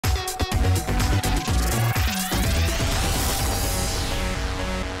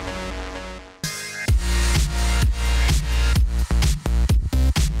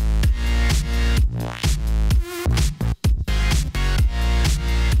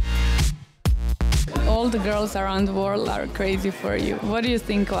all the girls around the world are crazy for you. What do you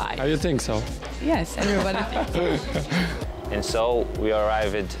think why? How you think so? Yes, everybody thinks. And so we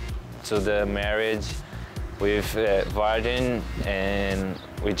arrived to the marriage with Varden, and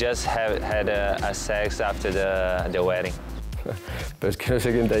we just had a sex after the wedding. Pero es que no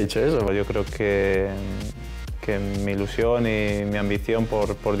sé quién te ha dicho eso. Yo creo que mi ilusión y mi ambición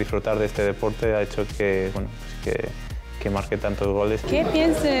por disfrutar de este deporte ha hecho que, bueno, pues que marque tantos goles. ¿Qué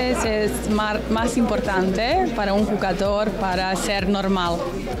piensas es más importante para un jugador para ser normal?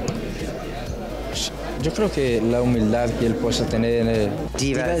 Yo creo que la humildad que él puede tener.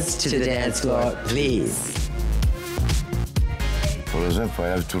 Divas to the dance floor, please. For example, I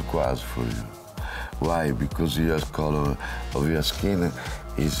have turquoise for you. Why? Because your color of your skin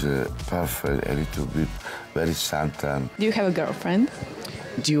is perfect, a little bit very suntan. Do you have a girlfriend?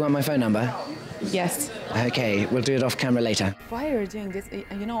 Do you want my phone number? Yes. Okay, we'll do it off camera later. Why are you doing this?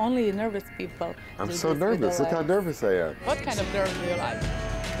 You know, only nervous people. I'm so nervous. Look how nervous I am. What kind of girl do you like?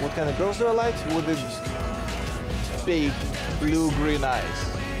 What kind of girls do I like? With the big blue-green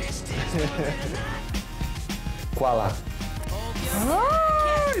eyes. Koala.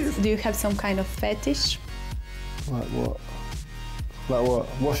 Do you have some kind of fetish? Like what? Like what?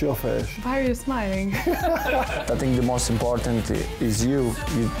 What's your fetish? Why are you smiling? I think the most important is you.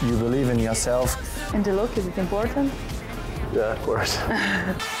 You believe in yourself. And the look, is it important? Yeah, of course.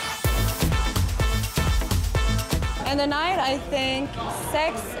 And the night, I think,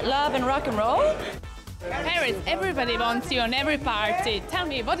 sex, love, and rock and roll. Paris, everybody wants you on every party. Tell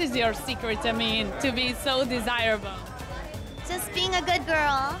me, what is your secret, I mean, to be so desirable? Just being a good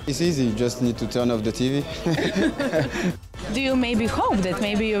girl. It's easy, you just need to turn off the TV. Do you maybe hope that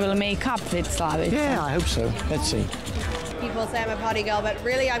maybe you will make up with Slavic? Yeah, I hope so. Let's see. People say I'm a party girl, but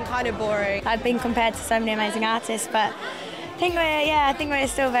really I'm kind of boring. I've been compared to so many amazing artists, but I think we're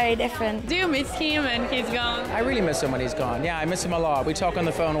still very different. Do you miss him when he's gone? I really miss him when he's gone. Yeah, I miss him a lot. We talk on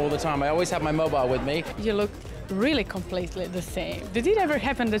the phone all the time. I always have my mobile with me. You look really completely the same. Did it ever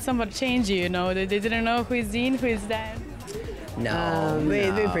happen that somebody changed you, that they didn't know who is in, who is dead? No, we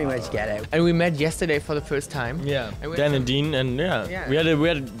pretty much get it. And we met yesterday for the first time. Yeah, Dan and Dean, and we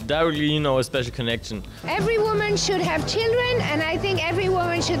had directly, a special connection. Every woman should have children, and I think every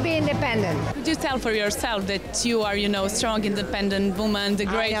woman should be independent. Could you tell for yourself that you are, strong, independent woman, the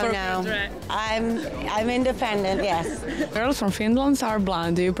great I don't know. I'm independent, yes. Girls from Finland are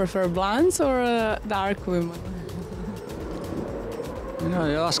blonde. Do you prefer blondes or dark women?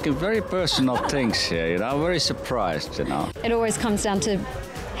 You're asking very personal things here, I'm very surprised, It always comes down to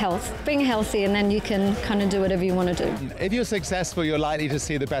health, being healthy, and then you can kind of do whatever you want to do. If you're successful, you're likely to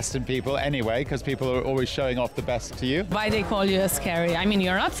see the best in people anyway, because people are always showing off the best to you. Why they call you scary? I mean,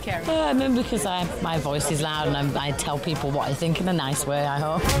 you're not scary. Maybe because my voice is loud and I tell people what I think in a nice way, I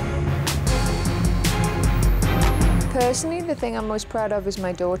hope. Personally, the thing I'm most proud of is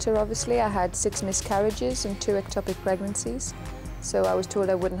my daughter, obviously. I had 6 miscarriages and 2 ectopic pregnancies. So I was told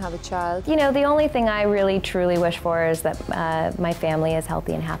I wouldn't have a child. The only thing I really truly wish for is that my family is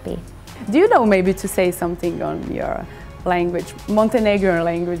healthy and happy. Do you know maybe to say something on your language, Montenegrin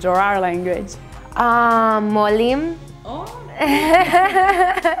language or our language? Molim. Oh.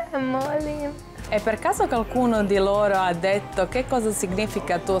 Molim. E per caso qualcuno di loro ha detto che cosa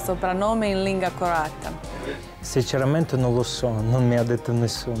significa tuo soprannome in lingua croata? Sinceramente non lo so, non mi ha detto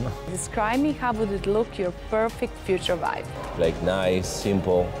nessuno. Describe me how would it look your perfect future wife? Like nice,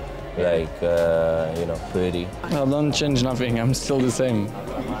 simple, like, pretty. Well, don't change nothing, I'm still the same.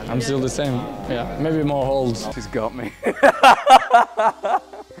 Yeah, maybe more holds. She's got me.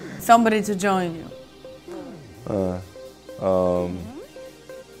 Somebody to join you.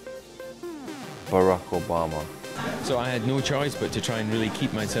 Barack Obama. So I had no choice but to try and really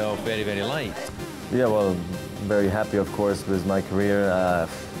keep myself very, very light. Yeah, well, very happy, of course, with my career.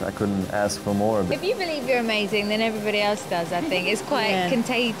 I couldn't ask for more. If you believe you're amazing, then everybody else does, I think. It's quite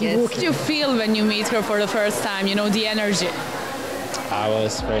contagious. What did you feel when you meet her for the first time, the energy? I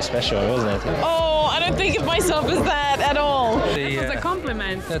was very special, wasn't it? Oh, I don't think of myself as that at all. That's a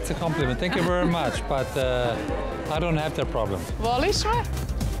compliment. That's a compliment. Thank you very much, but I don't have that problem. Voliš me?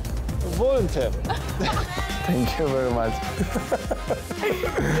 Volunteer. Thank you very much.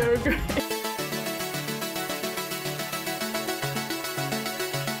 You're great.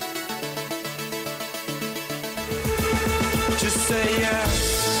 Just say yes,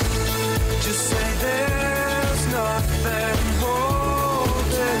 just say there's nothing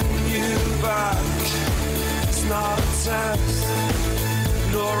holding you back. It's not a test,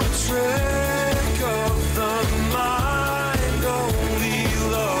 nor a trick of the mind, only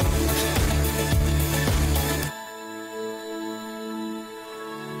love.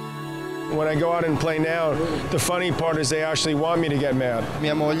 When I go out and play now, the funny part is they actually want me to get mad.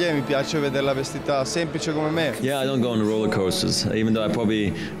 Mia moglie mi piace vederla vestita semplice come me. Yeah, I don't go on roller coasters, even though I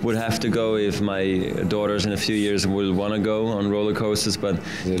probably would have to go if my daughters in a few years will want to go on roller coasters, but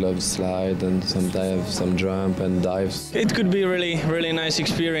they love slide and some jump and dives. It could be a really nice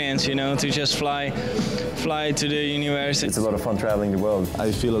experience, you know, to just fly to the universe. It's a lot of fun traveling the world.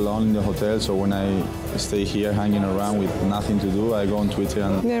 I feel alone in the hotel, so when I stay here hanging around with nothing to do, I go on Twitter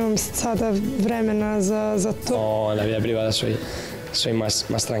and... Nemam sada vremena za to. La vida privada soy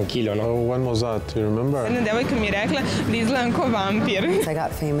más tranquilo, no? When was that? Do you remember? Jedna devojka mi je rekla da izgledam ko vampir. I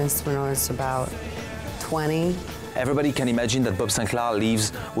got famous when I was about 20. Everybody can imagine that Bob Sinclair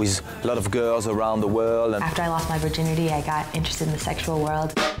lives with a lot of girls around the world. And after I lost my virginity, I got interested in the sexual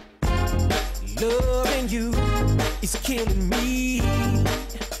world. Loving you is killing me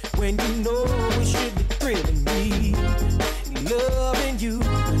when you know it should be thrilling me. Loving you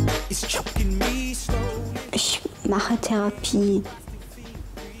is choking me slowly. Ich mache Therapie.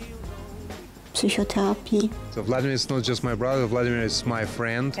 Psychotherapie. So Vladimir is not just my brother, Vladimir is my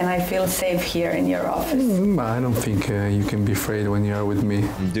friend. And I feel safe here in your office. I don't think you can be afraid when you are with me.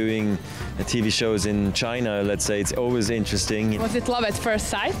 Doing TV shows in China, let's say, it's always interesting. Was it love at first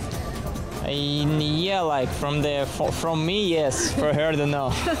sight? Yeah, like from me, yes. For her,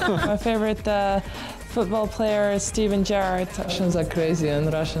 no. My favorite football player is Steven Gerrard. Russians are crazy,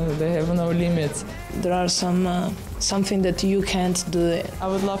 and Russians, they have no limits. There are something that you can't do. I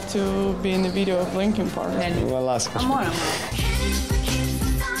would love to be in the video of Linkin Park. Well, last question.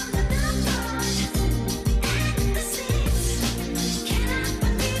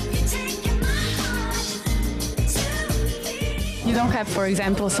 You don't have, for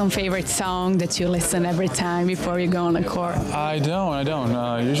example, some favorite song that you listen every time before you go on the court? I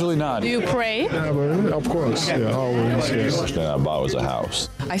don't. Usually not. Do you pray? Yeah, but of course. Yeah, always. The first thing I bought was a house.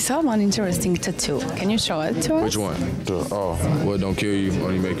 I saw one interesting tattoo. Can you show it to us? Which one? What don't kill you,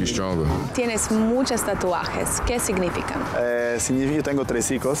 only make you stronger. Tienes muchos tatuajes. ¿Qué significan? Significa yo tengo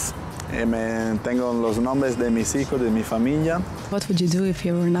 3 hijos. Tengo los nombres de mis hijos, de mi familia. What would you do if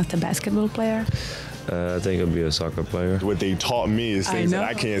you were not a basketball player? I think I'd be a soccer player. What they taught me is things that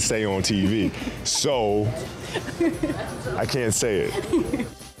I can't say on TV. So, I can't say it.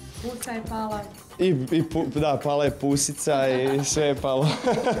 Pucaj, pala. Pala je pusica I sve je palo.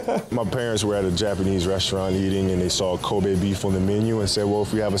 My parents were at a Japanese restaurant eating and they saw Kobe beef on the menu and said, well,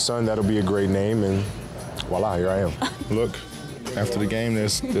 if we have a son, that'll be a great name, and voila, here I am. Look, after the game,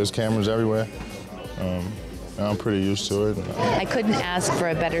 there's cameras everywhere. I'm pretty used to it. I couldn't ask for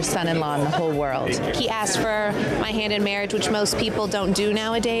a better son-in-law in the whole world. He asked for my hand in marriage, which most people don't do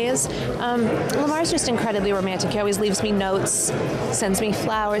nowadays. Lamar's just incredibly romantic. He always leaves me notes, sends me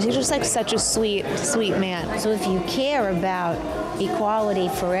flowers. He's just like such a sweet, sweet man. So if you care about equality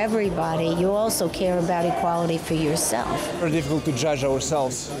for everybody, you also care about equality for yourself. It's very difficult to judge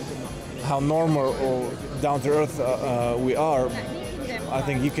ourselves, how normal or down-to-earth we are. I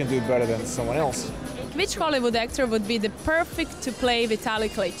think you can do it better than someone else. Which Hollywood actor would be the perfect to play Vitaly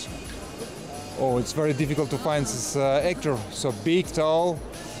Klitsch? Oh, it's very difficult to find this actor. So big, tall.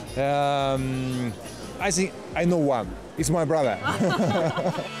 I think I know one. It's my brother.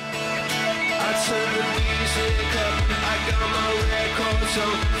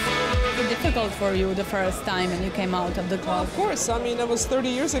 Difficult for you the first time when you came out of the club? Of course. I mean, that was 30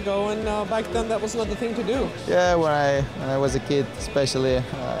 years ago, and back then that was not the thing to do. Yeah, when I was a kid, especially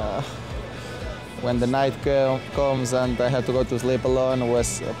when the night comes and I have to go to sleep alone, it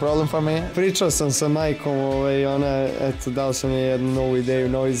was a problem for me. Pričao sam sa majkom i ona, eto, dao sam je jednu novu ideju,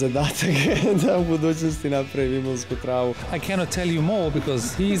 novi zadatak da u budućnosti napravi imonsku travu. I cannot tell you more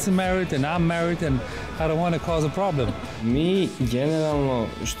because he's married and I'm married and I don't want to cause a problem. Mi generalno,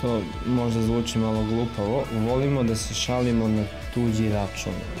 što možda zvuči malo glupo, volimo da se šalimo na tuđi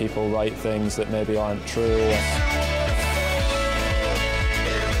račun. People write things that maybe aren't true.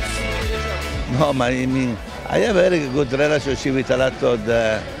 No, I mean, I have a very good relationship with a lot of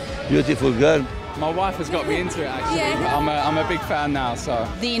the beautiful girls. My wife has got me into it, actually. Yeah. I'm a big fan now, so.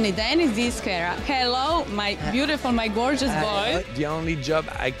 Denis Diskera. Hello, my beautiful, my gorgeous boy. The only job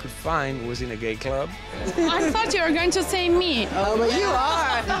I could find was in a gay club. I thought you were going to say me. Oh, but you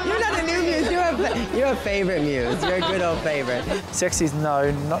are. You're not a new muse. You're a favorite muse. You're a good old favorite. Sexy,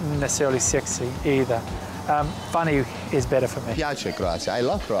 no, not necessarily sexy either. Funny is better for me. Mi piace Croazia. I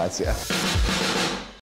love Croazia.